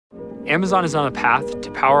Amazon is on a path to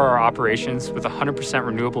power our operations with 100%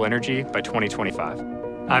 renewable energy by 2025.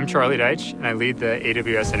 I'm Charlie Deitch, and I lead the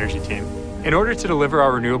AWS Energy team. In order to deliver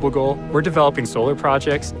our renewable goal, we're developing solar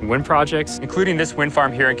projects and wind projects, including this wind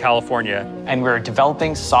farm here in California. And we're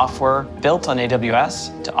developing software built on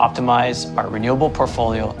AWS to optimize our renewable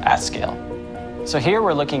portfolio at scale. So here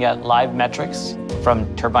we're looking at live metrics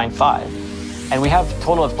from turbine 5, and we have a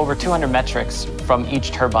total of over 200 metrics from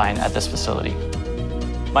each turbine at this facility.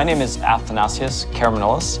 My name is Athanasios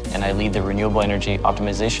Karamanolis, and I lead the Renewable Energy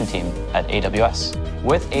Optimization team at AWS.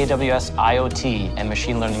 With AWS IoT and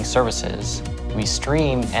machine learning services, we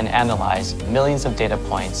stream and analyze millions of data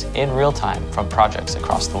points in real time from projects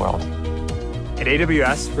across the world. At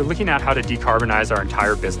AWS, we're looking at how to decarbonize our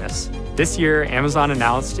entire business. This year, Amazon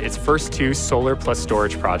announced its first 2 solar plus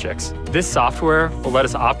storage projects. This software will let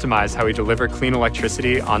us optimize how we deliver clean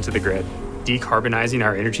electricity onto the grid. Decarbonizing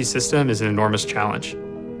our energy system is an enormous challenge.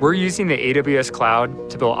 We're using the AWS cloud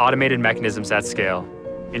to build automated mechanisms at scale,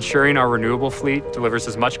 ensuring our renewable fleet delivers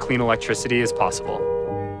as much clean electricity as possible.